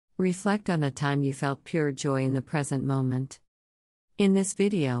Reflect on a time you felt pure joy in the present moment. In this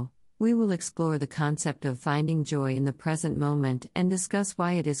video, we will explore the concept of finding joy in the present moment and discuss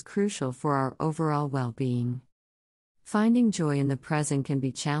why it is crucial for our overall well-being. Finding joy in the present can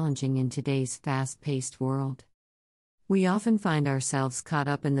be challenging in today's fast-paced world. We often find ourselves caught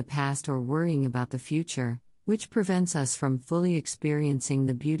up in the past or worrying about the future, which prevents us from fully experiencing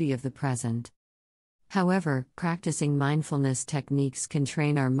the beauty of the present. However, practicing mindfulness techniques can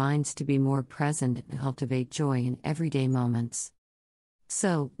train our minds to be more present and cultivate joy in everyday moments.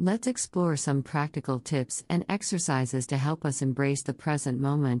 So, let's explore some practical tips and exercises to help us embrace the present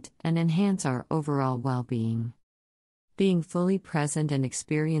moment and enhance our overall well-being. Being fully present and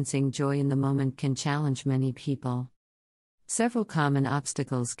experiencing joy in the moment can challenge many people. Several common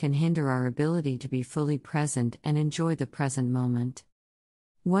obstacles can hinder our ability to be fully present and enjoy the present moment.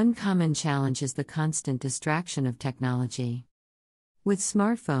 One common challenge is the constant distraction of technology. With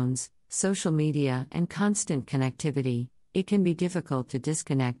smartphones, social media, and constant connectivity, it can be difficult to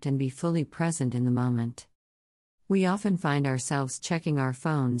disconnect and be fully present in the moment. We often find ourselves checking our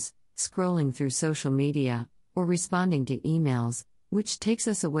phones, scrolling through social media, or responding to emails, which takes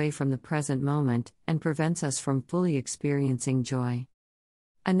us away from the present moment and prevents us from fully experiencing joy.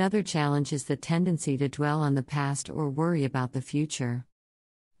 Another challenge is the tendency to dwell on the past or worry about the future.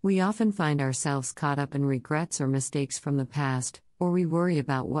 We often find ourselves caught up in regrets or mistakes from the past, or we worry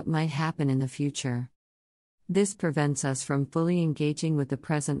about what might happen in the future. This prevents us from fully engaging with the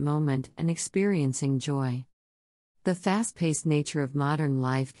present moment and experiencing joy. The fast-paced nature of modern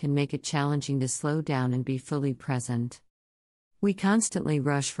life can make it challenging to slow down and be fully present. We constantly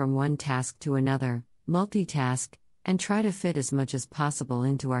rush from one task to another, multitask, and try to fit as much as possible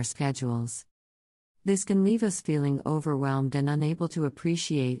into our schedules. This can leave us feeling overwhelmed and unable to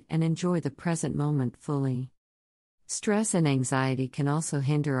appreciate and enjoy the present moment fully. Stress and anxiety can also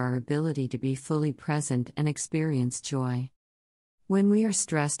hinder our ability to be fully present and experience joy. When we are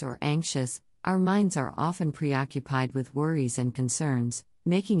stressed or anxious, our minds are often preoccupied with worries and concerns,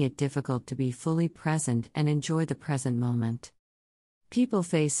 making it difficult to be fully present and enjoy the present moment. People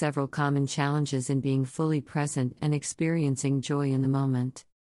face several common challenges in being fully present and experiencing joy in the moment.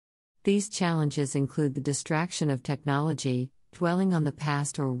 These challenges include the distraction of technology, dwelling on the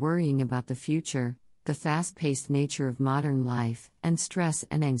past or worrying about the future, the fast-paced nature of modern life, and stress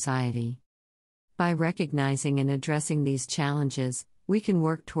and anxiety. By recognizing and addressing these challenges, we can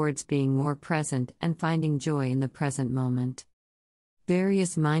work towards being more present and finding joy in the present moment.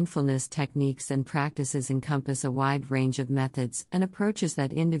 Various mindfulness techniques and practices encompass a wide range of methods and approaches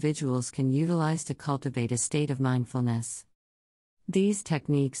that individuals can utilize to cultivate a state of mindfulness. These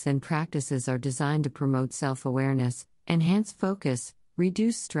techniques and practices are designed to promote self-awareness, enhance focus,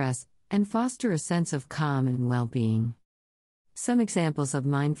 reduce stress, and foster a sense of calm and well-being. Some examples of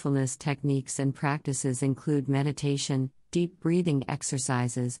mindfulness techniques and practices include meditation, deep breathing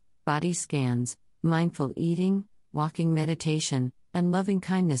exercises, body scans, mindful eating, walking meditation, and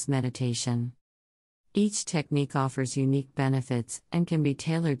loving-kindness meditation. Each technique offers unique benefits and can be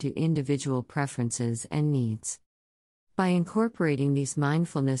tailored to individual preferences and needs. By incorporating these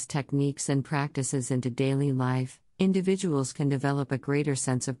mindfulness techniques and practices into daily life, individuals can develop a greater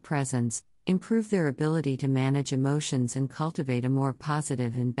sense of presence, improve their ability to manage emotions, and cultivate a more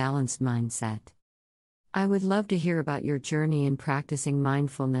positive and balanced mindset. I would love to hear about your journey in practicing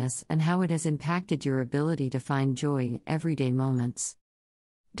mindfulness and how it has impacted your ability to find joy in everyday moments.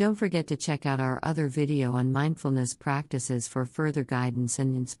 Don't forget to check out our other video on mindfulness practices for further guidance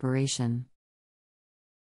and inspiration.